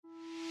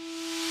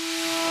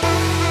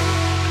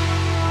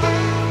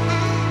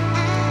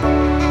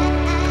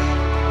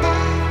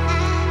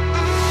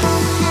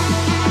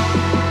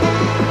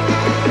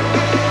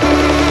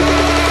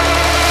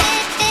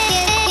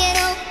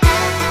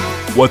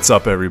What's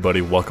up,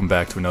 everybody? Welcome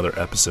back to another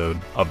episode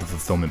of the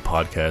Fulfillment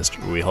Podcast,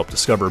 where we help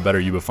discover a better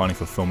you by finding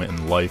fulfillment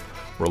in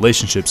life,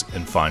 relationships,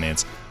 and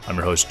finance. I'm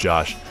your host,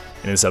 Josh.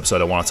 In this episode,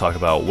 I want to talk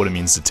about what it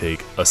means to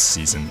take a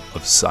season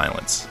of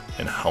silence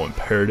and how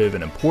imperative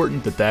and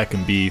important that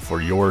can be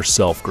for your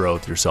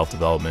self-growth, your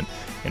self-development,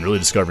 and really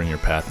discovering your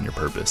path and your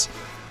purpose.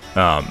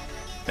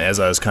 As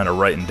I was kind of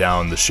writing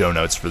down the show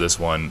notes for this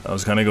one, I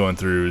was kind of going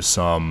through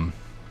some.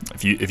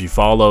 If you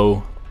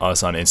follow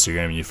us on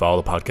Instagram and you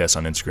follow the podcast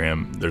on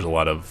Instagram, there's a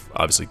lot of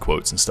obviously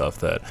quotes and stuff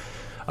that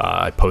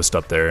I post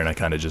up there, and I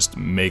kind of just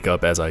make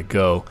up as I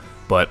go.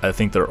 But I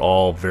think they're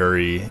all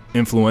very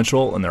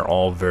influential, and they're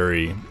all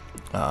very.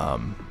 I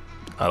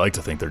like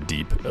to think they're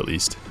deep, at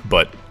least.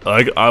 But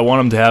I want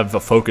them to have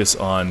a focus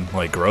on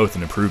like growth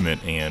and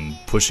improvement and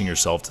pushing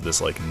yourself to this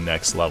like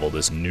next level,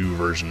 this new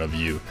version of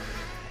you,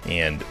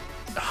 and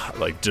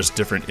like just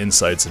different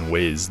insights and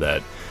ways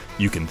that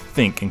you can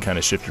think and kind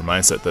of shift your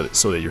mindset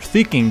so that you're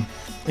thinking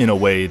in a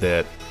way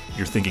that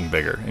you're thinking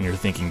bigger and you're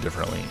thinking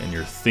differently and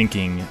you're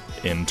thinking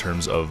in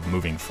terms of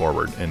moving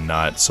forward and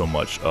not so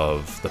much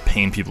of the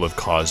pain people have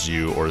caused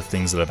you or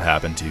things that have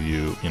happened to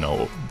you,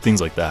 things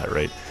like that,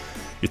 right?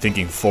 You're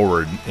thinking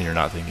forward and you're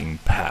not thinking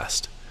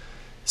past.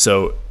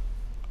 So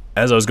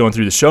as I was going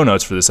through the show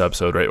notes for this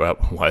episode, right, well,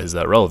 why is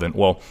that relevant?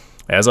 Well,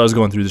 as I was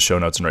going through the show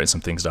notes and writing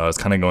some things down, I was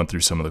kind of going through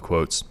some of the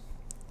quotes.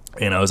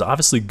 And I was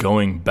obviously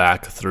going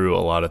back through a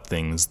lot of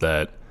things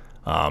that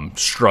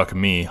struck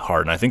me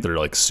hard. And I think they're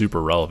like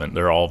super relevant.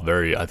 They're all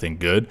very, I think,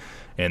 good.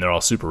 And they're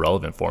all super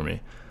relevant for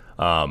me.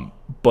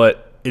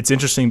 But it's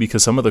interesting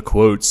because some of the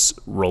quotes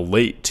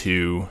relate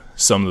to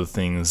some of the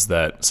things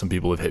that some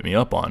people have hit me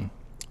up on.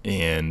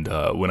 And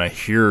when I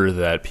hear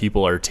that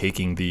people are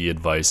taking the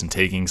advice and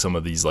taking some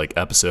of these like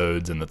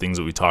episodes and the things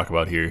that we talk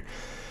about here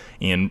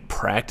and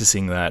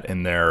practicing that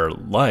in their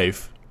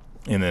life,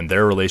 and then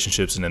their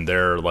relationships and in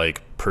their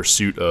like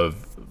pursuit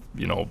of,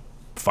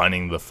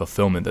 finding the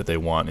fulfillment that they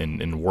want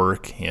in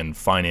work and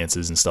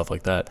finances and stuff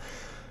like that.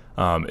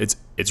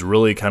 It's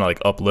really kind of like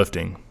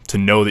uplifting to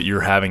know that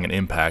you're having an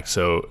impact.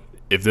 So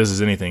if this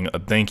is anything, a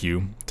thank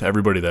you to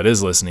everybody that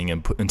is listening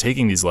and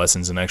taking these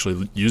lessons and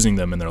actually using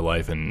them in their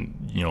life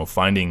and,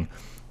 finding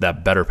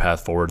that better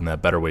path forward and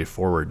that better way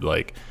forward.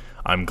 Like,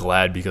 I'm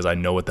glad because I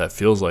know what that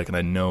feels like, and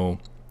I know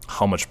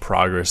how much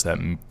progress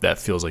that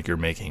feels like you're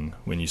making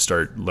when you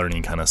start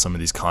learning kind of some of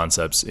these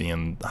concepts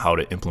and how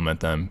to implement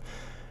them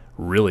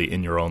really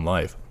in your own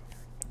life.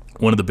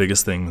 One of the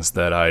biggest things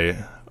that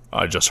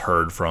I just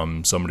heard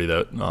from somebody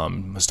that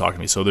was talking to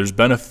me. So there's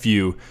been a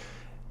few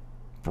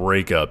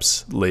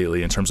breakups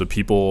lately in terms of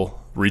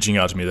people reaching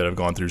out to me that have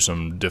gone through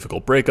some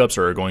difficult breakups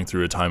or are going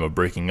through a time of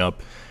breaking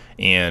up,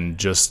 and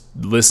just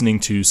listening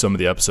to some of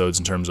the episodes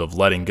in terms of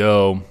letting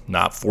go,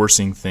 not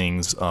forcing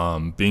things,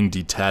 being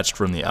detached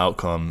from the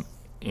outcome,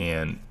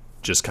 and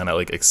just kind of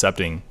like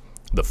accepting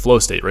the flow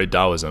state, right?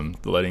 Taoism,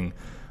 letting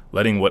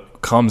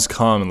what comes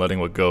come and letting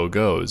what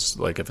goes.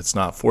 Like, if it's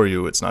not for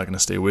you, it's not going to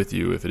stay with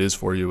you. If it is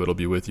for you, it'll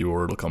be with you,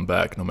 or it'll come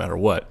back no matter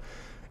what.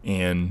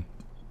 And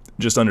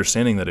just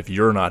understanding that if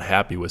you're not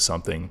happy with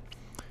something,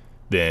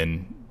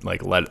 then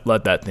like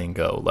let that thing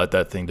go. Let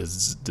that thing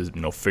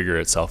figure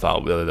itself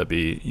out, whether that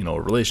be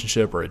a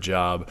relationship or a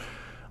job,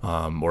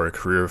 or a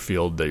career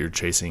field that you're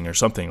chasing or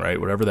something, right?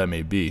 Whatever that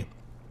may be,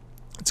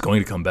 it's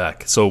going to come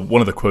back. So one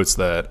of the quotes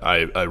that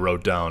I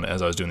wrote down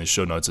as I was doing these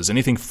show notes is,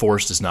 anything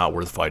forced is not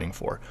worth fighting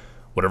for.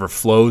 Whatever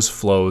flows,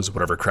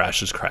 whatever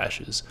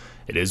crashes.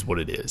 It is what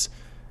it is.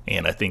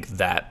 And I think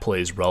that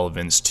plays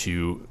relevance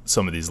to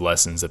some of these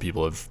lessons that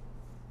people have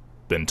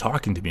been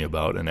talking to me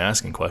about and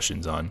asking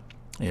questions on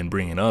and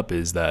bringing up,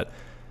 is that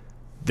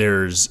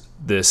there's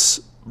this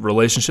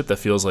relationship that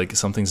feels like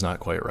something's not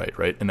quite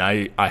right? And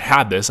I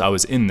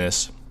was in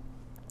this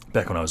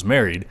back when I was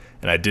married,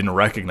 and I didn't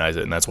recognize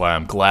it, and that's why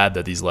I'm glad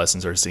that these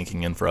lessons are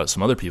sinking in for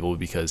some other people,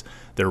 because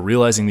they're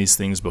realizing these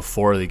things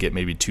before they get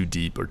maybe too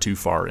deep or too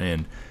far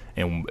in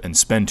and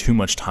spend too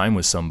much time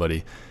with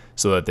somebody,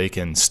 so that they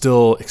can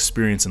still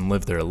experience and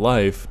live their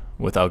life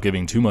without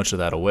giving too much of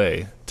that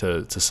away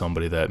to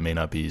somebody that may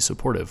not be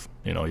supportive.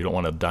 You don't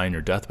want to die in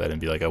your deathbed and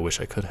be like, I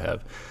wish I could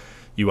have.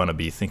 You want to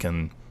be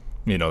thinking,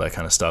 that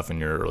kind of stuff in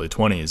your early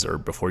 20s or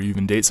before you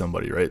even date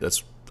somebody, right?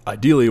 That's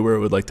ideally where it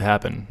would like to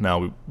happen.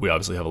 Now, we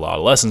obviously have a lot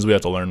of lessons we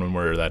have to learn when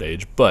we're that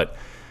age, but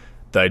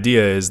the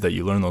idea is that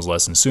you learn those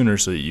lessons sooner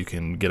so that you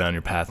can get on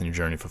your path and your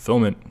journey of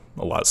fulfillment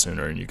a lot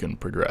sooner, and you can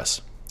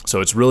progress. So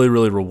it's really,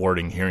 really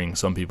rewarding hearing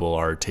some people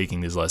are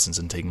taking these lessons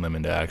and taking them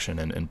into action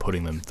and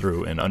putting them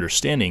through, and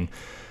understanding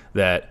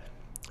that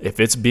if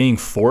it's being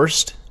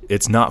forced,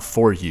 it's not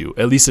for you.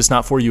 At least it's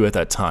not for you at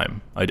that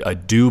time. I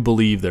do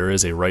believe there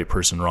is a right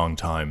person, wrong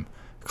time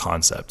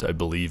concept. I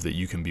believe that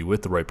you can be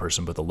with the right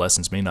person, but the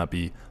lessons may not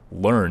be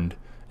learned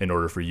in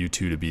order for you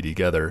two to be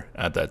together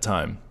at that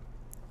time.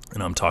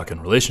 And I'm talking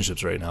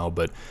relationships right now,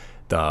 but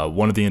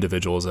one of the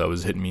individuals that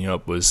was hitting me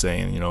up was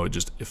saying,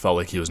 it felt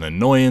like he was an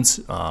annoyance,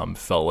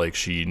 felt like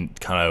she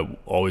kind of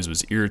always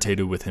was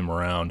irritated with him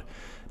around,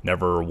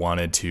 never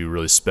wanted to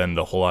really spend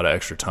a whole lot of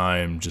extra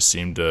time, just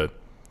seemed to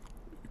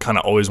kind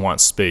of always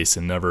want space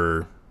and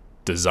never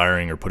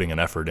desiring or putting an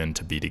effort in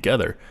to be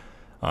together.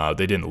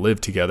 They didn't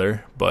live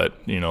together, but,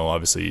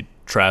 obviously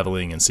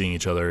traveling and seeing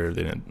each other,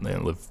 they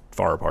didn't live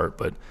far apart,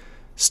 but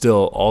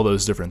still all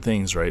those different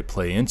things, right,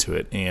 play into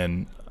it.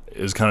 And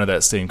it was kind of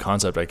that same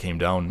concept. I came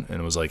down and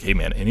it was like, hey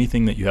man,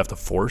 anything that you have to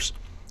force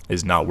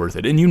is not worth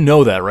it. And you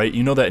know that, right?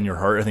 You know that in your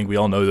heart. I think we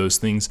all know those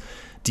things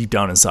deep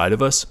down inside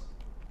of us,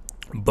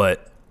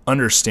 but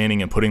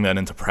understanding and putting that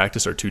into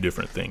practice are two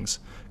different things.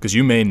 Because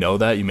you may know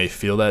that, you may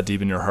feel that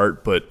deep in your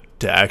heart, but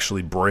to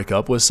actually break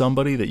up with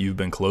somebody that you've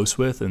been close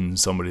with and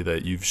somebody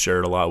that you've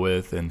shared a lot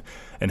with and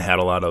had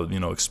a lot of,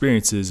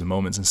 experiences and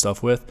moments and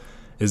stuff with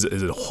is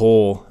a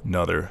whole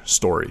nother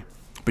story.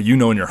 But you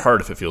know in your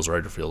heart if it feels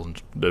right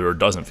or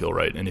doesn't feel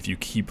right. And if you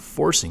keep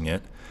forcing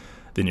it,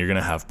 then you're going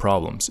to have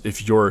problems.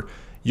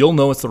 You'll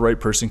know it's the right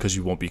person because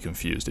you won't be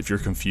confused. If you're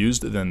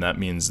confused, then that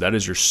means that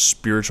is your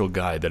spiritual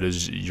guide. That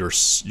is your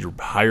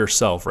higher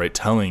self, right,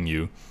 telling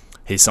you,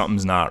 hey,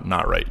 something's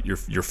not right.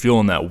 You're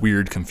feeling that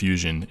weird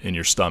confusion in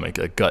your stomach.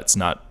 The gut's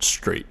not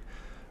straight,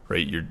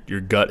 right?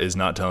 Your gut is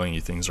not telling you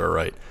things are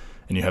right.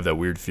 And you have that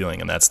weird feeling.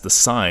 And that's the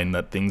sign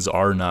that things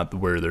are not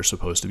where they're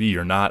supposed to be.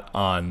 You're not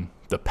on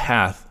the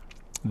path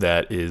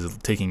that is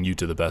taking you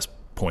to the best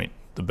point,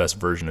 the best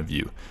version of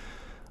you.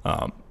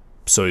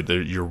 So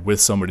you're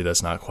with somebody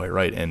that's not quite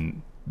right.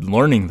 And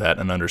learning that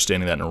and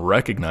understanding that and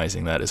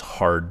recognizing that is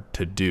hard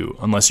to do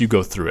unless you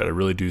go through it. I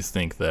really do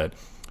think that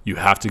you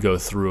have to go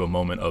through a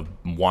moment of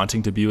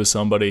wanting to be with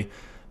somebody,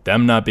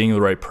 them not being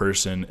the right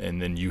person,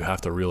 and then you have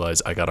to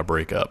realize, I got to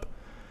break up.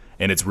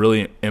 And it's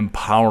really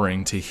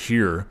empowering to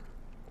hear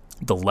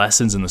the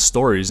lessons and the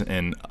stories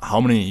and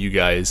how many of you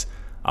guys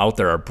out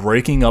there are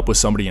breaking up with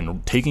somebody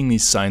and taking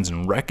these signs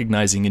and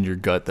recognizing in your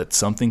gut that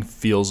something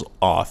feels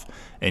off,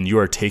 and you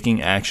are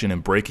taking action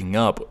and breaking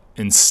up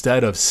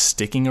instead of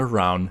sticking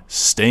around,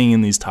 staying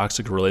in these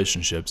toxic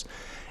relationships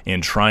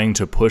and trying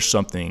to push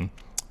something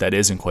that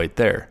isn't quite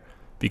there.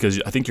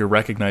 Because I think you're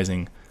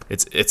recognizing,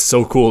 it's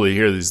so cool to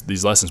hear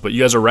these lessons, but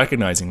you guys are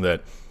recognizing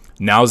that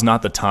now's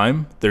not the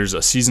time. There's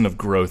a season of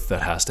growth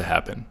that has to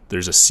happen.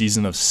 There's a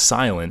season of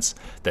silence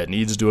that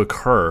needs to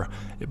occur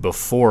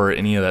before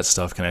any of that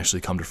stuff can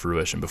actually come to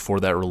fruition, before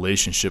that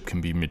relationship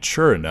can be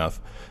mature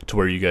enough to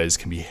where you guys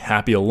can be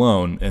happy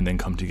alone and then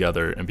come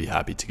together and be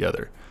happy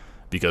together.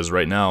 Because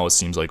right now it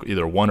seems like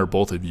either one or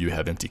both of you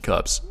have empty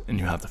cups and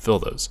you have to fill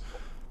those.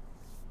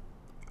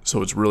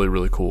 So it's really,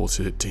 really cool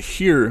to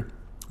hear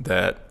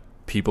that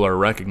people are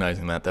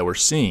recognizing that we're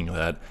seeing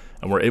that,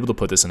 and we're able to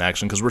put this in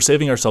action because we're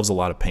saving ourselves a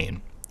lot of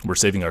pain. We're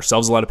saving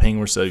ourselves a lot of pain.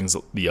 We're saving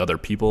the other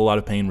people a lot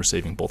of pain. We're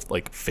saving both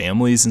like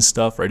families and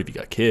stuff, right? If you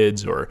got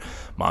kids or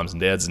moms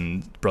and dads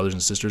and brothers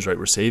and sisters, right?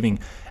 We're saving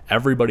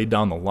everybody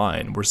down the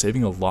line. We're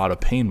saving a lot of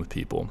pain with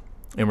people,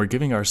 and we're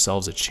giving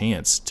ourselves a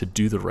chance to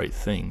do the right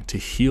thing, to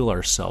heal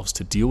ourselves,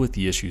 to deal with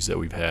the issues that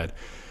we've had,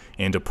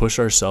 and to push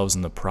ourselves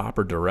in the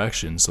proper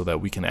direction so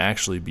that we can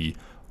actually be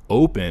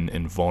open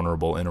and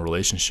vulnerable in a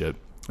relationship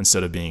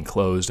instead of being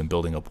closed and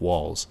building up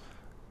walls,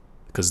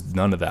 because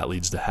none of that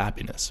leads to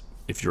happiness.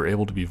 If you're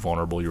able to be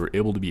vulnerable, you're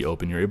able to be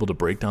open, you're able to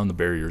break down the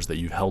barriers that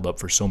you've held up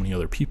for so many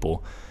other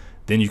people,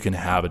 then you can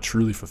have a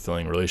truly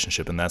fulfilling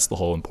relationship, and that's the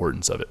whole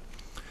importance of it.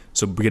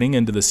 So getting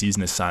into the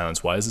season of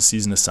silence, why is the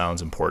season of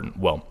silence important?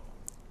 Well,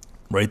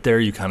 right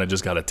there you kind of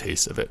just got a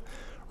taste of it,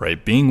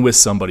 right? Being with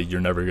somebody, you're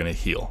never going to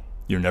heal.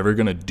 You're never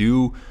going to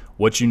do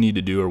what you need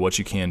to do or what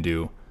you can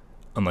do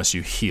unless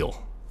you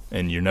heal.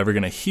 And you're never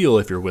going to heal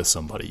if you're with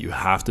somebody. You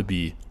have to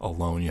be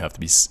alone. You have to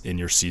be in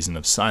your season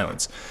of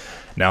silence.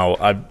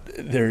 Now,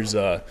 there's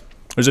a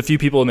few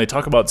people, and they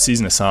talk about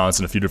season of silence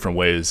in a few different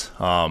ways.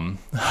 I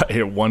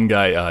hear one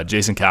guy,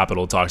 Jason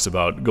Capital, talks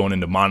about going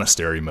into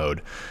monastery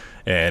mode,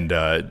 and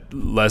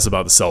less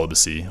about the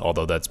celibacy,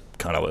 although that's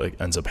kind of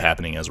like ends up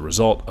happening as a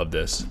result of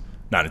this,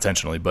 not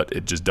intentionally, but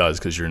it just does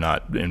because you're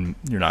not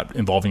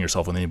involving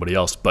yourself with anybody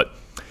else. But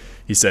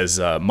he says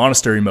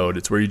monastery mode,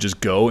 it's where you just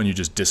go and you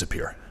just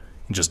disappear.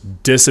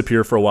 Just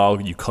disappear for a while.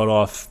 You cut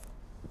off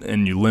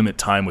and you limit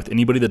time with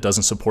anybody that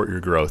doesn't support your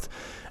growth,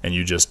 and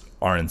you just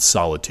are in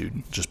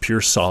solitude, just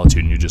pure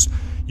solitude. And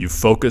you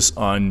focus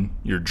on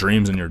your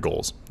dreams and your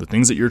goals, the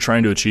things that you're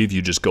trying to achieve.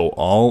 You just go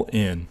all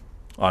in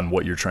on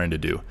what you're trying to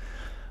do.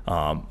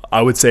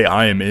 I would say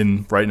I'm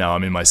in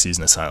my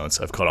season of silence.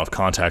 I've cut off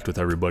contact with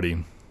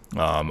everybody.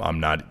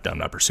 I'm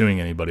not pursuing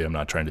anybody. I'm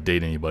not trying to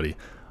date anybody.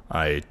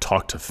 I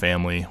talk to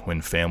family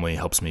when family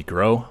helps me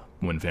grow.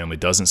 When family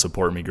doesn't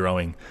support me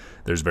growing,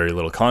 there's very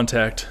little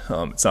contact.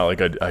 It's not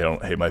like I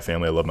don't hate my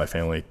family. I love my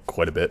family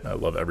quite a bit. I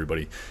love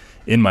everybody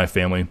in my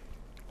family.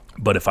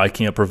 But if I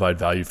can't provide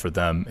value for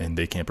them and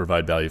they can't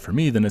provide value for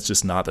me, then it's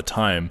just not the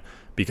time,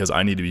 because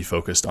I need to be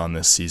focused on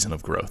this season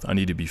of growth. I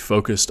need to be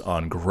focused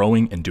on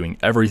growing and doing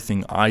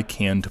everything I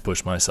can to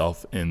push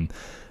myself in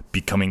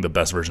becoming the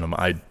best version of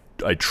me.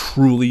 I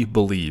truly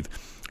believe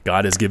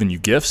God has given you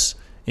gifts,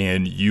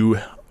 and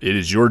it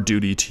is your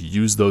duty to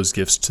use those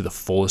gifts to the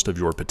fullest of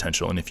your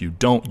potential. And if you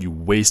don't, you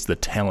waste the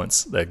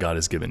talents that God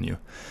has given you.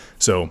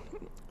 So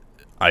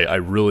I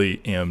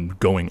really am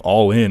going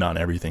all in on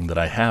everything that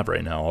I have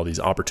right now, all these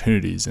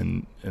opportunities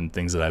and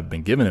things that I've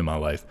been given in my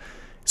life.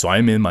 So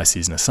I'm in my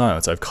season of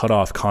silence. I've cut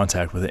off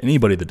contact with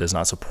anybody that does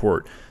not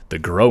support the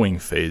growing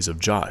phase of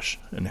Josh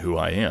and who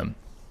I am.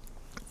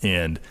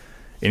 And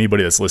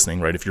anybody that's listening,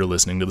 right, if you're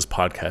listening to this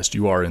podcast,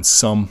 you are in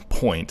some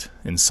point,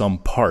 in some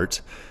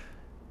part,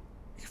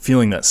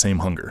 feeling that same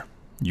hunger.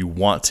 You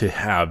want to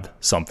have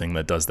something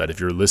that does that.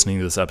 If you're listening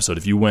to this episode,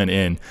 if you went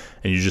in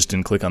and you just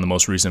didn't click on the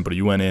most recent, but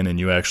you went in and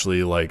you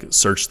actually like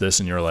searched this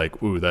and you're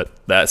like, ooh,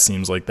 that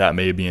seems like that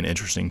may be an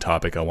interesting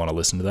topic. I want to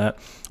listen to that.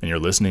 And you're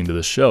listening to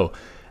this show,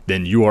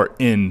 then you are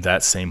in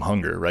that same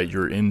hunger, right?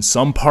 You're in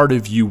some part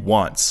of you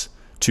wants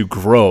to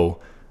grow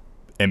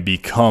and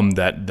become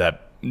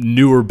that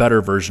newer, better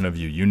version of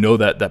you. You know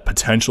that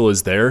potential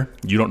is there.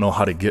 You don't know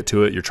how to get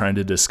to it. You're trying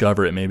to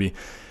discover it maybe.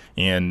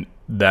 And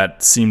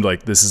that seemed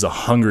like this is a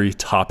hungry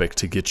topic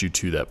to get you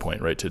to that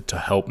point, right? To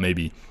help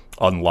maybe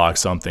unlock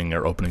something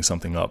or opening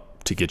something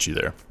up to get you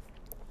there.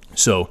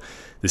 So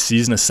the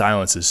season of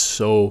silence is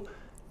so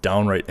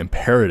downright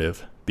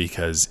imperative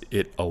because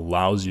it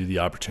allows you the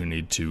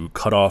opportunity to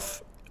cut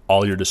off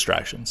all your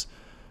distractions.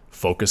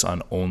 Focus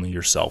on only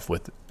yourself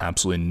with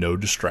absolutely no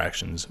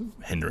distractions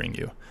hindering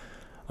you.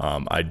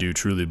 I do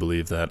truly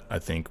believe that I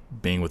think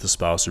being with a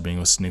spouse or being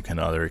with a significant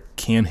other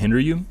can hinder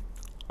you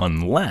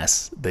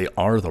unless they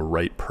are the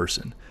right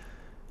person.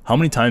 How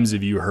many times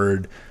have you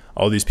heard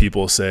all these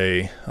people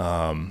say,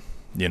 I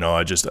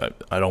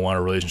don't want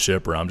a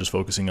relationship, or I'm just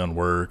focusing on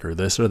work or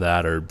this or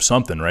that or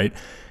something, right?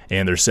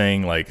 And they're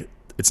saying like,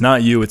 it's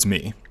not you, it's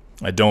me.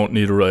 I don't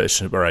need a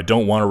relationship, or I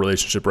don't want a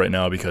relationship right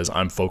now because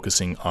I'm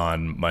focusing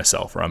on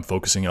myself, or I'm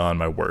focusing on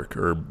my work,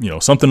 or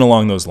something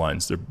along those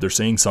lines. They're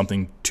saying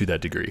something to that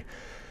degree.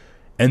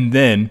 And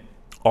then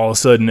all of a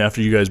sudden,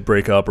 after you guys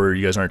break up or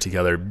you guys aren't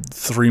together,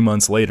 3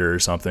 months later or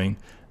something,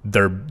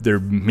 they're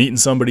meeting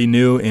somebody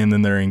new and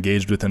then they're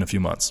engaged within a few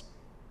months,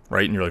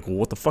 right? And you're like, well,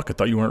 what the fuck? I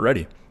thought you weren't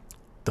ready.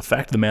 The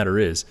fact of the matter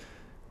is,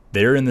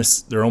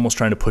 they're almost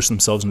trying to push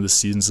themselves into this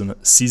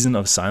season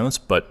of silence,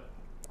 but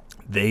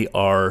they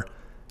are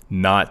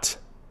not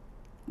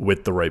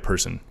with the right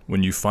person.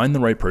 When you find the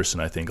right person,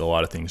 I think a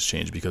lot of things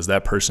change because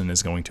that person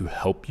is going to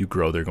help you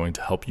grow. They're going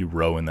to help you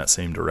row in that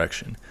same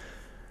direction.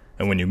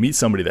 And when you meet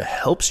somebody that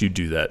helps you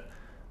do that,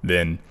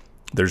 then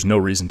there's no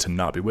reason to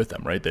not be with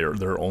them, right?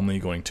 They're only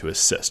going to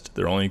assist.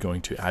 They're only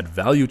going to add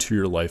value to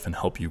your life and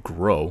help you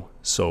grow.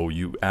 So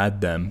you add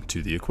them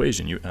to the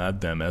equation. You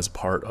add them as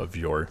part of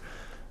your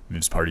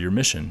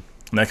mission.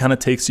 And that kind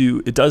of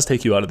it does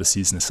take you out of the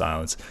season of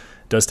silence.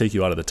 It does take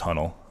you out of the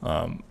tunnel.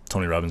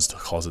 Tony Robbins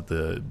calls it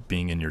the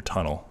being in your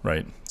tunnel,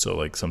 right? So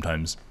like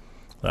sometimes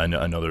I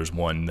know there's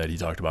one that he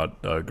talked about.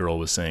 A girl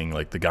was saying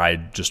like the guy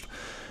just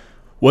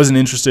wasn't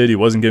interested. He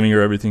wasn't giving her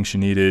everything she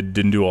needed,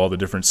 didn't do all the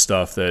different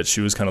stuff that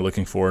she was kind of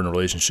looking for in a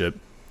relationship.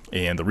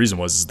 And the reason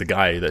was the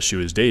guy that she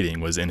was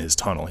dating was in his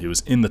tunnel. He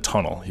was in the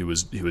tunnel. He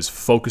was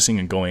focusing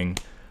and going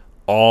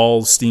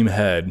all steam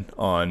ahead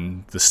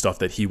on the stuff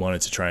that he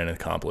wanted to try and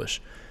accomplish.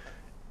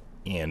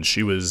 And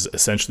she was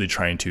essentially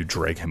trying to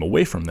drag him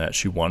away from that.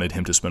 She wanted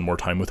him to spend more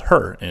time with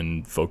her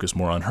and focus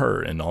more on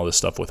her and all this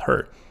stuff with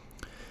her.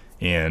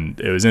 And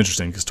it was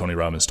interesting because Tony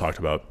Robbins talked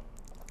about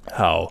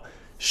how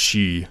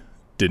she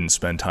didn't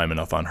spend time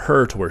enough on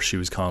her to where she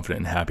was confident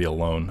and happy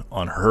alone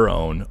on her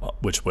own,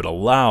 which would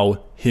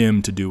allow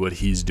him to do what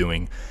he's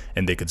doing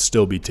and they could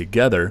still be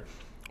together.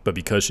 But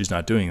because she's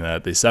not doing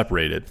that, they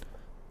separated.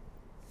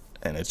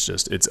 And I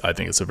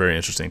think it's a very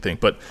interesting thing.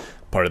 But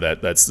part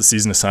of that's the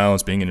season of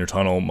silence, being in your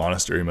tunnel,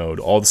 monastery mode,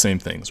 all the same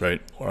things,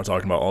 right? We're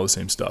talking about all the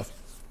same stuff.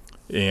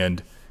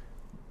 And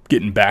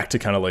getting back to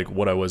kind of like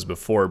what I was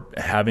before,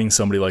 having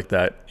somebody like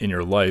that in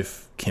your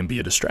life can be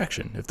a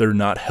distraction. If they're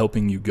not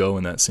helping you go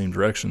in that same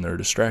direction, they're a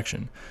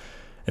distraction.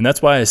 And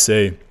that's why I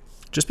say,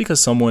 just because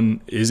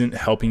someone isn't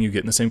helping you get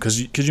in the same, because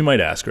you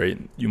might ask, right?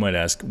 You might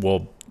ask,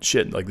 well,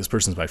 shit, like this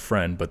person's my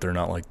friend, but they're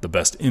not like the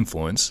best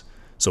influence.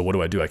 So what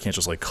do? I can't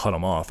just like cut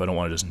them off. I don't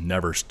want to just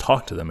never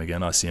talk to them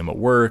again. I see them at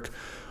work,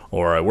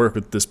 or I work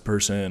with this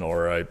person,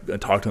 or I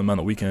talk to them on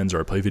the weekends, or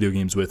I play video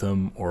games with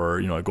them,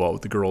 or I go out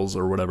with the girls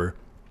or whatever.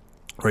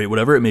 Right,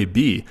 whatever it may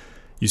be,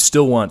 you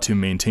still want to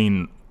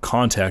maintain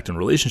contact and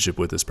relationship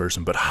with this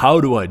person. But how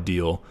do I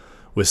deal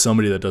with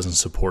somebody that doesn't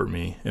support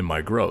me in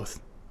my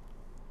growth?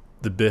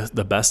 The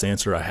best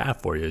answer I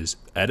have for you is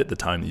edit the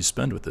time that you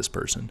spend with this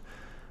person,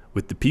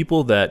 with the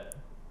people that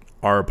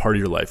are a part of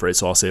your life, right?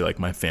 So I'll say like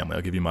my family.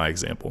 I'll give you my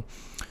example.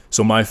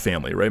 So my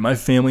family, right? My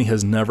family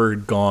has never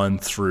gone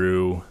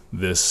through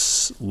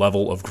this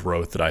level of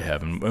growth that I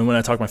have. And when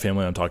I talk my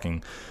family, I'm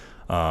talking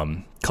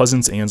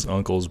cousins, aunts,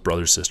 uncles,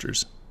 brothers,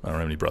 sisters. I don't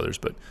have any brothers,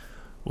 but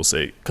we'll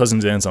say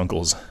cousins, aunts,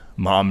 uncles,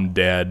 mom,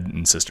 dad,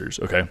 and sisters,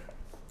 okay?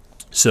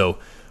 So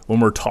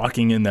when we're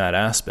talking in that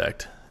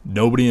aspect,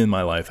 nobody in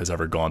my life has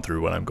ever gone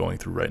through what I'm going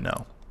through right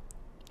now.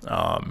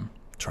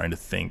 Trying to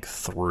think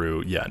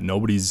through,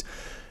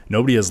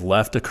 nobody has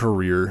left a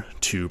career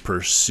to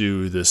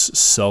pursue this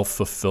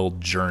self-fulfilled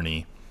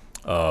journey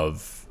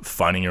of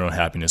finding your own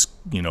happiness,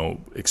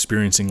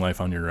 experiencing life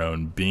on your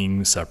own,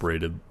 being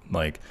separated,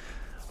 like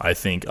I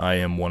think I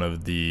am one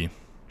of the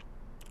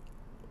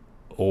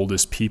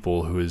oldest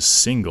people who is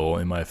single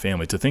in my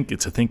family. To think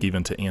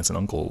even to aunts and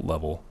uncle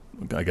level.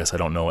 I guess I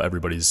don't know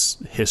everybody's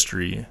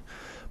history,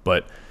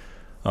 but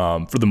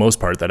for the most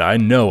part that I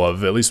know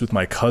of, at least with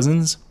my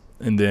cousins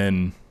and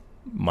then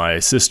my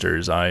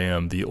sisters, I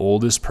am the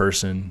oldest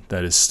person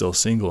that is still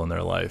single in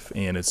their life.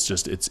 And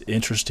it's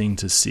interesting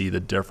to see the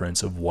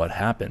difference of what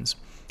happens,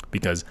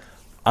 because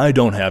I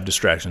don't have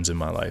distractions in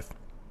my life,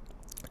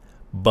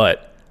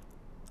 but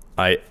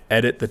I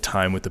edit the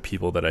time with the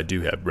people that I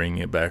do have, bringing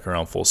it back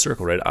around full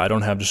circle, right? I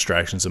don't have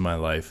distractions in my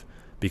life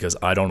because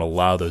I don't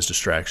allow those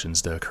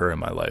distractions to occur in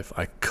my life.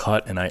 I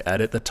cut and I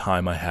edit the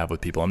time I have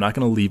with people. I'm not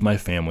going to leave my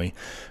family.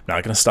 I'm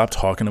not going to stop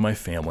talking to my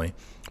family.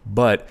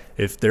 But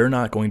if they're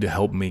not going to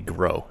help me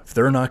grow, if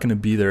they're not going to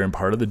be there and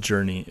part of the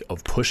journey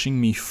of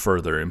pushing me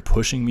further and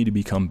pushing me to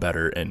become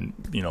better and,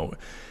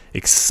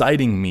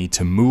 exciting me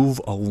to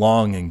move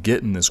along and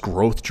get in this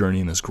growth journey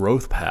and this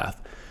growth path,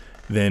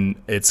 then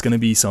it's going to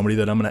be somebody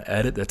that I'm going to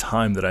edit the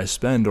time that I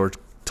spend or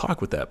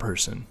talk with that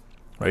person,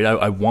 right?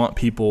 I want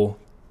people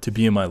to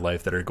be in my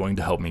life that are going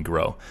to help me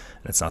grow.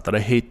 And it's not that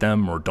I hate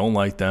them or don't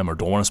like them or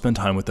don't want to spend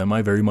time with them.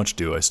 I very much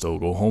do. I still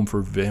go home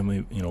for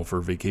family, for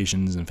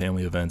vacations and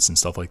family events and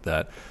stuff like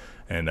that.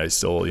 And I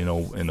still,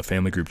 in the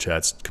family group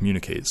chats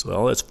communicate. So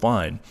all that's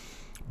fine.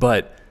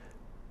 But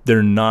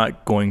they're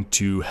not going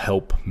to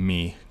help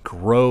me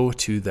grow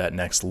to that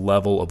next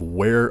level of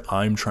where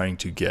I'm trying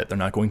to get. They're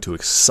not going to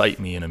excite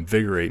me and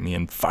invigorate me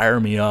and fire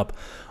me up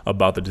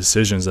about the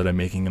decisions that I'm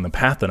making and the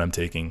path that I'm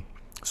taking.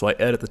 So I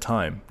edit the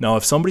time. Now,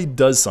 if somebody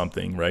does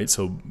something, right?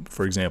 So,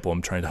 for example,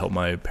 I'm trying to help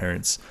my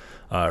parents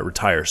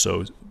retire.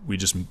 So we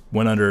just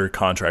went under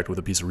contract with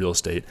a piece of real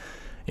estate,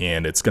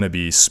 and it's going to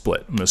be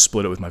split. I'm going to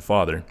split it with my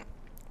father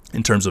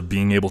in terms of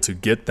being able to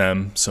get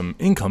them some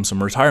income,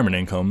 some retirement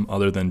income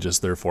other than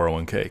just their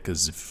 401k.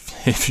 Because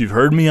if you've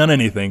heard me on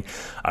anything,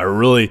 I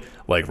really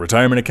like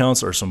retirement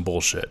accounts are some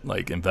bullshit.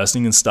 Like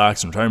investing in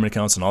stocks and retirement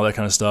accounts and all that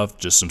kind of stuff,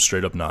 just some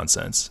straight up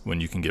nonsense. When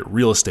you can get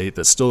real estate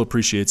that still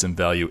appreciates in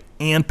value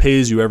and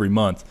pays you every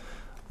month,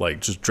 like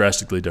just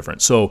drastically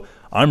different. So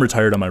I'm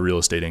retired on my real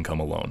estate income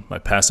alone. My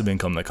passive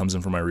income that comes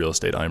in from my real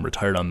estate, I'm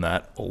retired on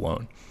that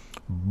alone.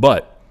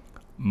 But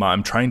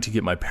I'm trying to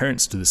get my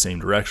parents to the same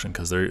direction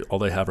because all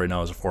they have right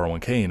now is a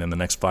 401k, and in the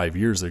next 5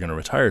 years they're going to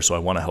retire. So I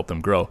want to help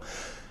them grow.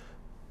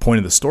 Point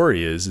of the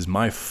story is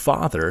my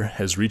father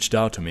has reached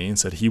out to me and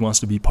said he wants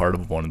to be part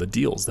of one of the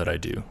deals that I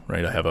do,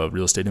 right? I have a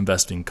real estate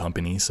investing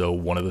company. So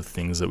one of the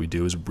things that we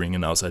do is bring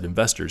in outside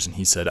investors. And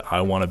he said,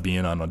 I want to be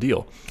in on a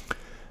deal.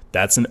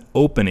 That's an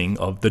opening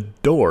of the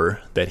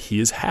door that he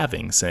is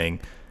having,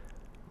 saying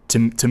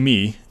to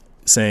me,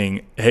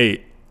 saying,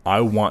 hey, I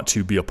want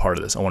to be a part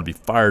of this. I want to be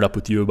fired up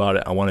with you about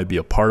it. I want to be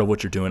a part of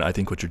what you're doing. I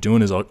think what you're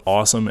doing is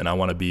awesome, and I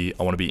want to be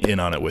in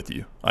on it with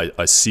you.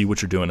 I see what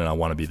you're doing, and I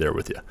want to be there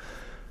with you.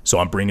 So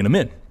I'm bringing him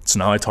in. So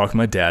now I talk to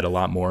my dad a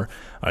lot more.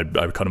 I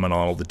cut him on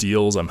all the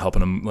deals. I'm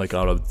helping him out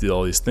of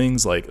all these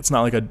things. Like, it's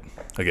not like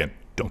again,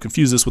 don't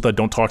confuse this with I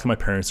don't talk to my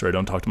parents or I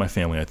don't talk to my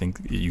family. I think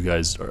you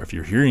guys, if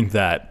you're hearing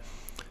that,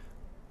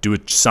 do a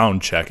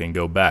sound check and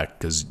go back,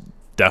 because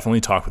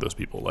definitely talk with those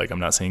people. Like, I'm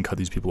not saying cut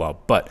these people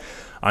out, but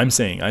I'm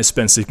saying I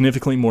spend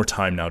significantly more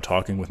time now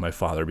talking with my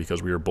father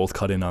because we are both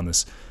cut in on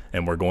this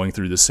and we're going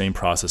through the same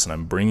process, and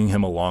I'm bringing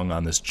him along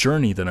on this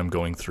journey that I'm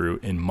going through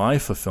in my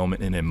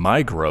fulfillment and in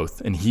my growth,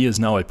 and he is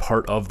now a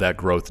part of that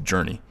growth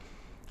journey.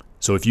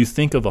 So if you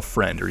think of a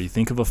friend or you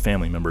think of a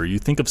family member, or you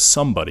think of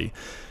somebody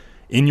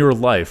in your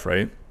life,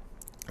 right,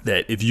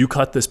 that if you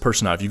cut this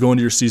person out, if you go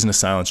into your season of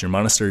silence, your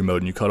monastery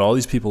mode, and you cut all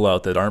these people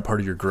out that aren't part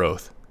of your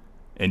growth,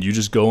 and you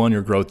just go on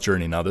your growth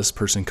journey. Now this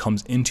person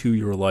comes into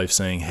your life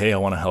saying, hey, I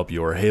want to help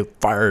you, or hey,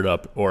 fire it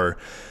up, or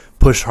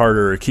push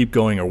harder, or keep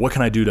going, or what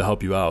can I do to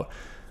help you out?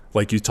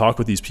 Like, you talk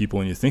with these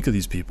people and you think of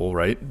these people,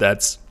 right?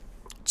 That's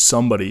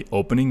somebody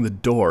opening the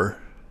door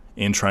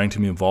and trying to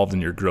be involved in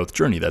your growth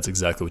journey. That's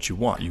exactly what you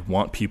want. You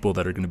want people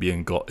that are going to be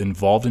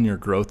involved in your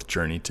growth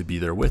journey to be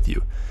there with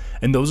you.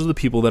 And those are the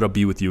people that'll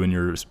be with you in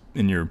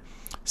your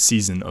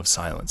season of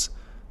silence.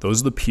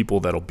 Those are the people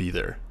that'll be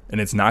there. And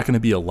it's not going to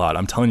be a lot.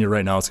 I'm telling you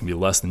right now, it's going to be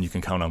less than you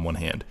can count on one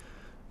hand,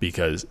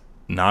 because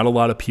not a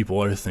lot of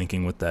people are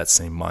thinking with that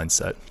same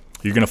mindset.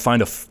 You're going to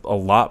find a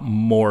lot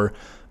more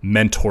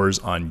mentors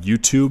on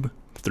YouTube,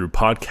 through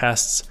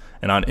podcasts,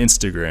 and on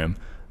Instagram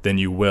than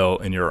you will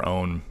in your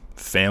own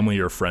family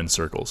or friend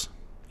circles.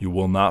 You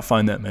will not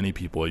find that many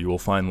people. You will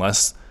find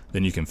less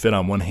than you can fit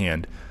on one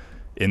hand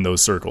in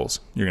those circles.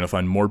 You're going to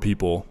find more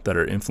people that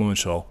are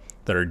influential,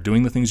 that are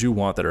doing the things you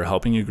want, that are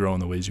helping you grow in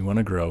the ways you want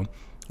to grow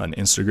on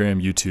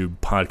Instagram, YouTube,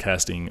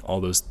 podcasting,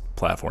 all those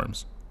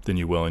platforms, than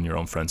you will in your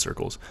own friend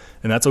circles.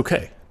 And that's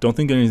okay. Don't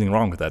think anything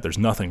wrong with that. There's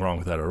nothing wrong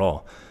with that at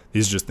all.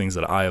 These are just things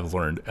that I have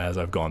learned as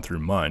I've gone through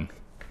mine.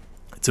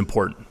 It's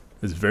important.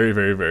 It's very,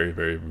 very, very,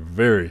 very,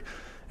 very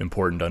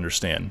important to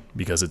understand,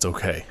 because it's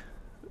okay.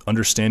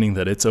 Understanding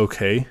that it's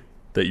okay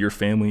that your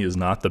family is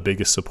not the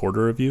biggest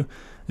supporter of you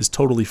is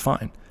totally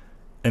fine.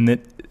 And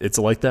that it's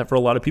like that for a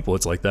lot of people.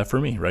 It's like that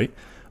for me, right?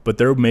 But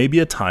there may be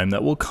a time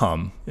that will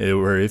come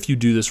where if you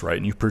do this right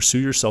and you pursue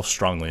yourself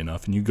strongly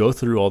enough and you go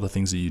through all the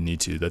things that you need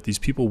to, that these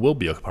people will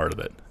be a part of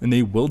it and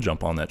they will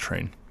jump on that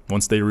train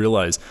once they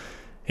realize,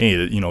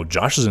 hey,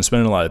 Josh isn't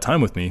spending a lot of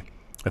time with me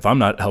if I'm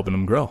not helping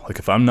him grow. Like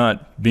if I'm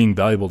not being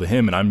valuable to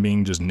him and I'm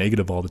being just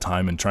negative all the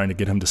time and trying to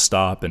get him to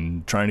stop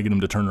and trying to get him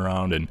to turn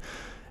around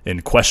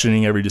and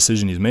questioning every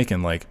decision he's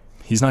making, like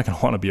he's not going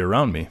to want to be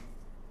around me.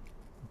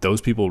 Those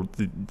people,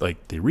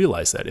 like, they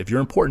realize that. If you're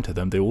important to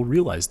them, they will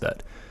realize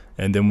that.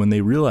 And then when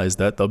they realize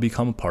that, they'll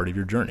become a part of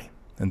your journey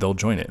and they'll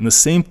join it. And the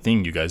same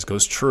thing, you guys,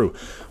 goes true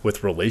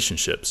with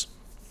relationships.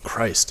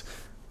 Christ.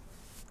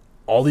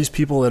 All these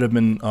people that have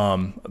been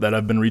that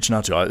I've been reaching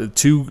out to,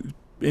 two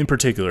in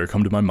particular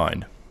come to my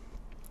mind.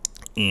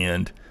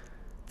 And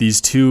these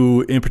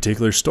two in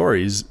particular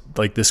stories,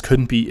 like, this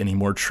couldn't be any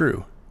more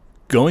true.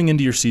 Going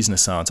into your season of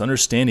silence,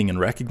 understanding and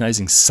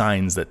recognizing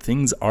signs that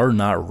things are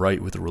not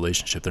right with the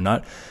relationship. They're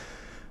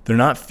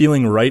not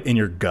feeling right in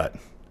your gut.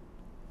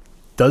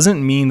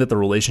 Doesn't mean that the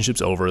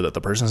relationship's over, that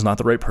the person's not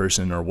the right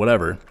person or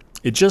whatever.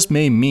 It just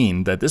may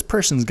mean that this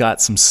person's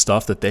got some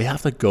stuff that they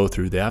have to go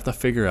through, they have to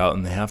figure out,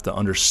 and they have to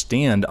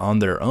understand on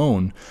their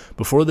own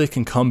before they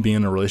can come be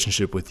in a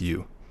relationship with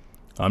you.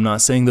 I'm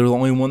not saying they're the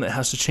only one that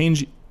has to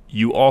change.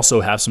 You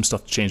also have some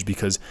stuff to change,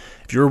 because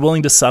if you're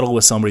willing to settle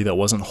with somebody that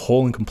wasn't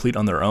whole and complete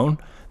on their own,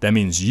 that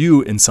means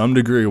you, in some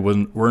degree,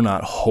 were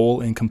not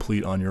whole and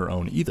complete on your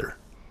own either.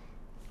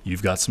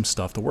 You've got some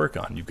stuff to work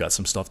on. You've got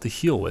some stuff to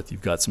heal with.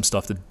 You've got some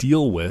stuff to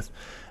deal with,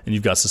 and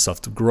you've got some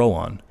stuff to grow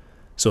on.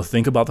 So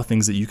think about the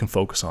things that you can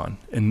focus on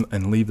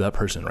and leave that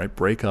person, right?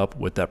 Break up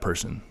with that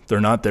person.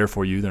 They're not there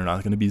for you. They're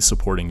not going to be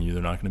supporting you.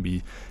 They're not going to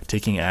be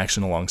taking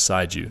action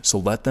alongside you. So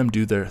let them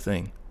do their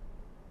thing.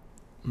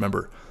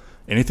 Remember,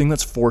 anything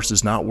that's forced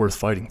is not worth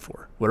fighting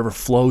for. Whatever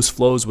flows,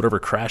 flows. Whatever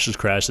crashes,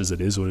 crashes.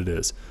 It is what it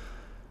is.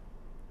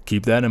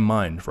 Keep that in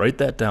mind. Write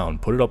that down.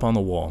 Put it up on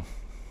the wall.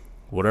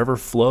 Whatever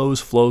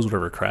flows, flows.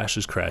 Whatever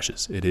crashes,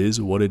 crashes. It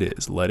is what it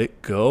is. Let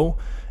it go.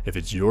 If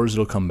it's yours,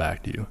 it'll come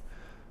back to you.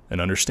 And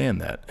understand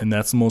that. And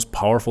that's the most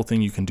powerful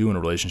thing you can do in a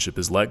relationship,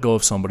 is let go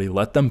of somebody.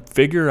 Let them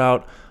figure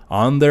out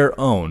on their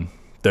own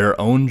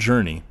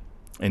journey,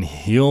 and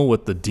heal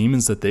with the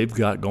demons that they've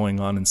got going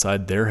on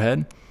inside their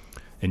head.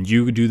 And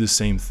you do the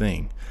same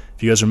thing.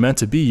 If you guys are meant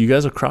to be, you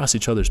guys will cross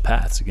each other's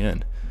paths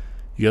again.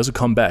 You guys will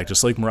come back,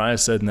 just like Mariah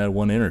said in that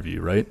one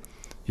interview, right?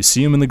 You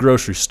see them in the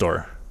grocery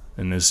store.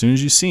 And as soon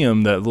as you see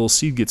them, that little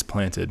seed gets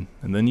planted.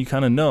 And then you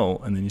kind of know,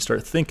 and then you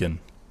start thinking.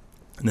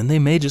 And then they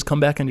may just come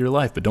back into your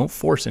life, but don't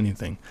force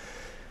anything.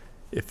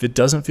 If it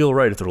doesn't feel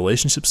right, if the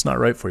relationship's not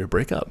right for you,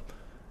 break up.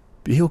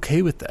 Be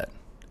okay with that.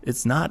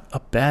 It's not a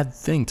bad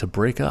thing to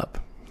break up.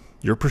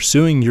 You're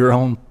pursuing your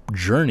own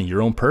journey,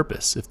 your own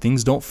purpose. If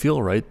things don't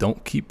feel right,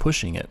 don't keep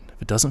pushing it.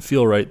 If it doesn't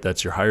feel right,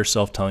 that's your higher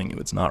self telling you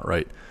it's not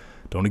right.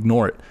 Don't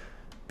ignore it,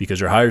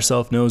 because your higher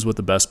self knows what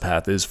the best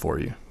path is for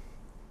you.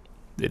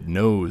 It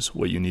knows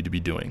what you need to be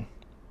doing.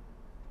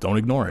 Don't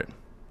ignore it.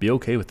 Be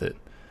okay with it.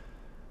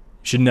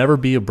 You should never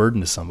be a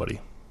burden to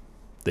somebody.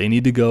 They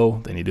need to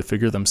go. They need to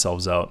figure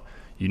themselves out.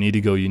 You need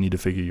to go. You need to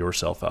figure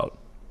yourself out.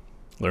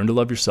 Learn to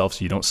love yourself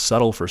so you don't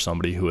settle for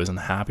somebody who isn't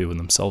happy with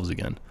themselves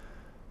again.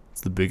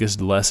 It's the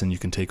biggest lesson you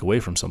can take away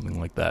from something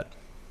like that.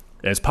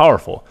 And it's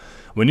powerful.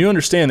 When you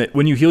understand that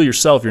when you heal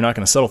yourself, you're not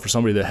going to settle for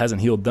somebody that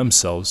hasn't healed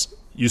themselves,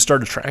 you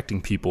start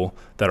attracting people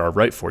that are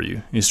right for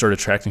you. You start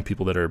attracting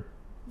people that are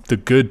the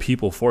good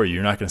people for you.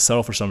 You're not going to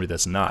settle for somebody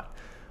that's not.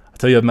 I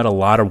tell you, I've met a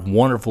lot of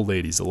wonderful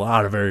ladies, a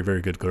lot of very, very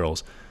good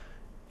girls,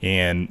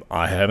 and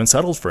I haven't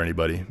settled for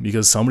anybody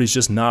because somebody's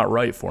just not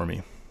right for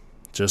me.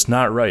 Just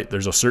not right.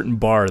 There's a certain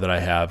bar that I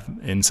have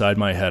inside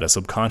my head, a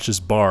subconscious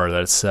bar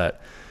that's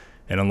set.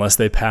 And unless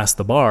they pass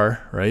the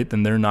bar, right,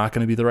 then they're not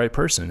going to be the right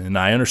person. And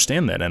I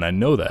understand that, and I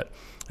know that.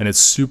 And it's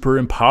super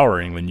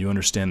empowering when you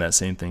understand that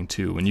same thing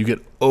too. When you get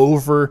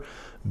over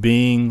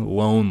being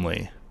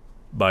lonely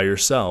by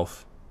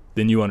yourself,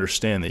 then you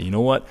understand that, you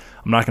know what,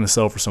 I'm not going to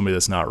settle for somebody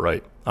that's not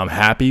right. I'm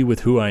happy with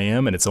who I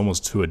am, and it's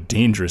almost to a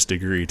dangerous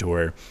degree to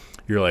where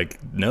you're like,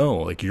 no,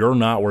 like, you're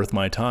not worth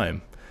my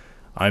time.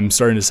 I'm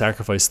starting to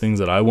sacrifice things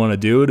that I want to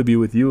do to be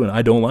with you, and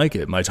I don't like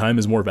it. My time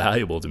is more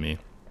valuable to me.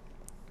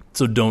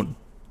 So don't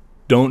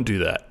do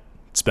that.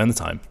 Spend the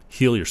time.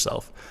 Heal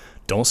yourself.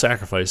 Don't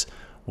sacrifice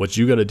what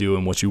you got to do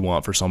and what you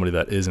want for somebody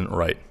that isn't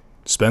right.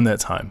 Spend that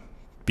time.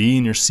 Be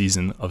in your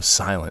season of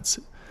silence.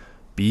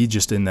 Be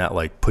just in that,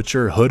 like, put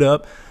your hood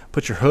up,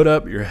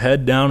 your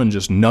head down, and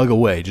just nug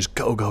away. Just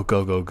go, go,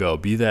 go, go, go.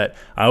 Be that.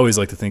 I always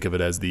like to think of it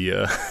as the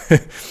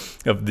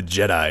of the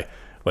Jedi,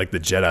 like the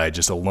Jedi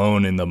just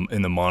alone in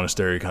the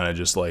monastery, kind of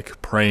just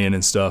like praying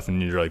and stuff,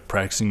 and you're like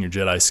practicing your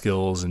Jedi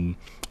skills and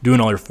doing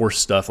all your Force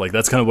stuff. Like,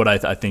 that's kind of what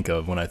I think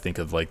of when I think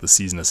of like the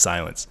season of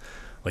silence.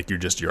 Like,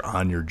 you're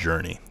on your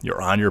journey.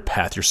 You're on your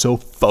path. You're so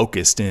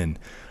focused in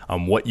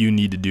on what you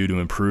need to do to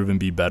improve and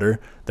be better,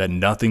 that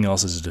nothing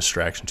else is a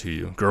distraction to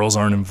you. Girls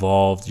aren't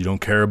involved. You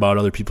don't care about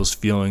other people's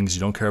feelings.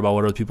 You don't care about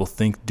what other people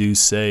think, do,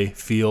 say,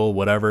 feel,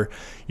 whatever.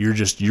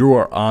 You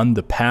are on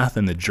the path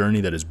and the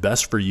journey that is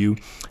best for you.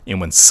 And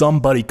when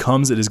somebody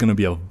comes, it is going to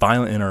be a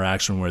violent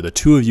interaction where the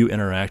two of you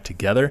interact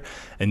together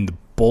and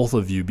both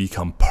of you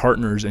become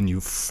partners, and you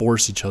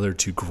force each other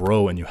to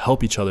grow and you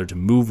help each other to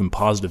move in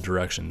positive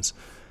directions.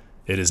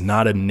 It is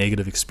not a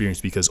negative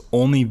experience, because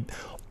only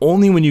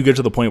when you get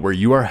to the point where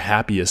you are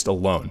happiest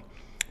alone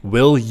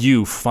will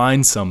you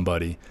find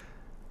somebody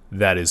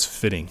that is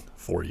fitting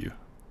for you.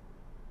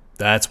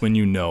 That's when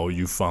you know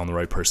you found the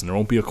right person. There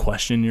won't be a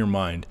question in your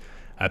mind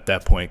at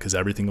that point, because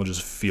everything will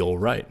just feel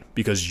right,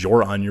 because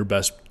you're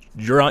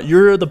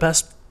the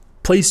best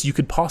place you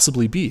could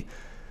possibly be.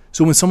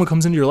 So when someone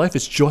comes into your life,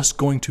 it's just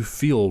going to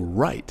feel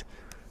right.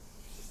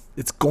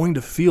 It's going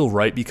to feel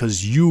right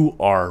because you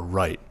are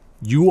right.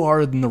 You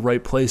are in the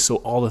right place, so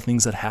all the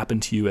things that happen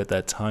to you at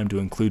that time, to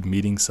include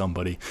meeting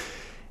somebody,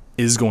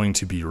 is going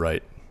to be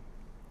right.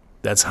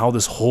 That's how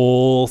this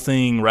whole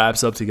thing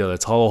wraps up together.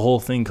 That's how the whole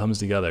thing comes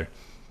together.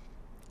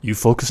 You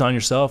focus on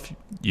yourself.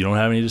 You don't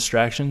have any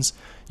distractions.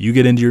 You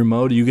get into your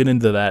mode. You get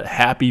into that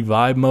happy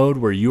vibe mode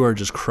where you are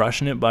just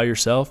crushing it by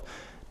yourself.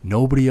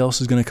 Nobody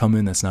else is going to come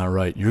in that's not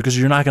right. Because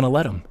you're not going to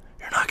let them.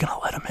 You're not going to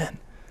let them in.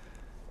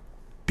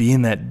 Be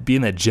in that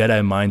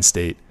Jedi mind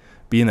state.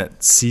 Be in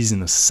that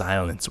season of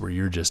silence where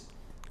you're just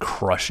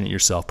crushing it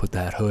yourself. Put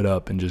that hood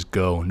up and just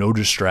go. No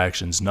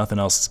distractions. Nothing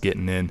else is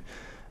getting in.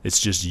 It's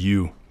just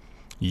you.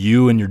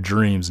 You and your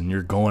dreams, and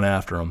you're going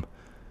after them.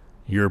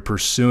 You're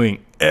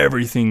pursuing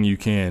everything you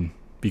can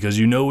because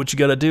you know what you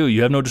got to do.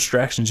 You have no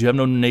distractions. You have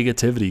no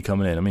negativity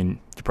coming in. I mean,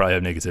 you probably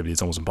have negativity.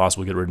 It's almost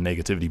impossible to get rid of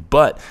negativity,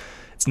 but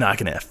it's not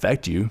going to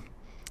affect you.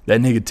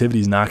 That negativity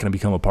is not going to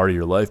become a part of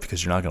your life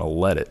because you're not going to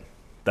let it.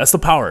 That's the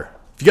power.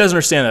 If you guys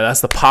understand that,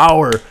 that's the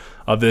power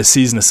of this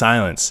season of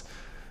silence.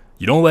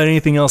 You don't let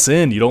anything else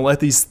in. You don't let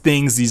these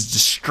things, these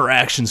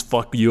distractions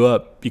fuck you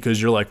up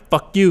because you're like,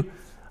 fuck you.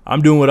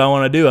 I'm doing what I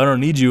want to do. I don't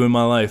need you in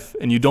my life.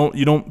 And you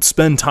don't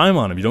spend time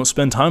on them. You don't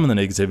spend time on the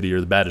negativity or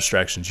the bad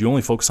distractions. You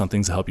only focus on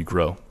things that help you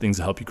grow,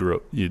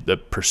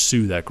 that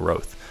pursue that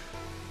growth.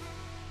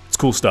 It's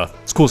cool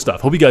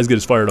stuff. Hope you guys get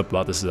as fired up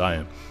about this as I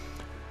am.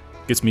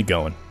 Gets me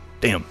going.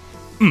 Damn.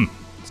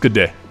 It's a good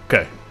day.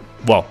 Okay.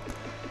 Well,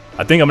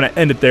 I think I'm going to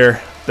end it there.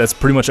 That's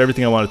pretty much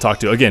everything I want to talk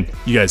to. Again,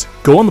 you guys,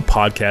 go on the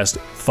podcast.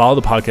 Follow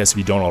the podcast if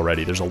you don't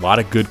already. There's a lot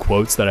of good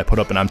quotes that I put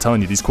up, and I'm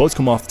telling you, these quotes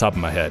come off the top of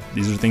my head.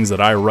 These are things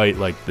that I write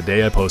like the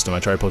day I post them. I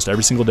try to post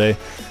every single day.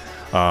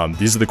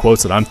 These are the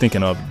quotes that I'm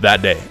thinking of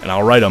that day, and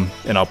I'll write them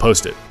and I'll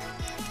post it.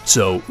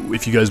 So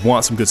if you guys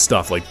want some good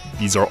stuff, like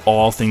these are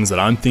all things that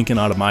I'm thinking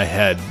out of my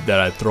head that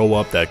I throw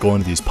up, that go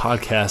into these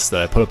podcasts,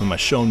 that I put up in my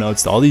show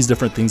notes. All these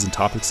different things and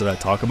topics that I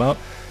talk about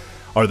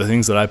are the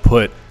things that I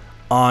put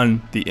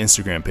on the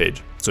Instagram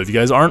page. So if you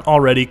guys aren't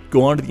already,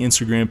 go on to the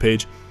Instagram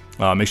page.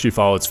 Make sure you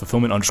follow. It's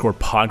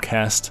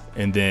fulfillment_podcast,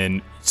 and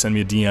then send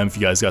me a DM if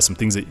you guys got some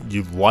things that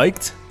you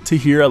liked to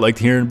hear. I like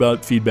hearing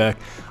about feedback.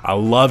 I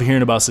love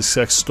hearing about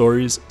success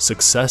stories,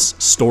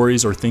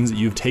 or things that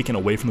you've taken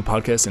away from the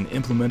podcast and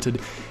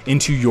implemented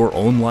into your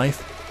own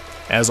life.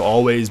 As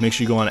always, make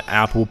sure you go on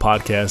Apple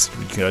Podcasts.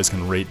 You guys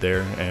can rate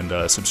there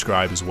and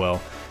subscribe as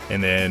well.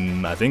 And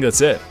then I think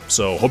that's it.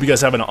 So hope you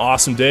guys have an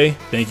awesome day.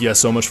 Thank you guys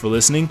so much for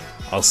listening.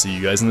 I'll see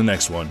you guys in the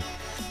next one.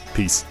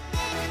 Peace.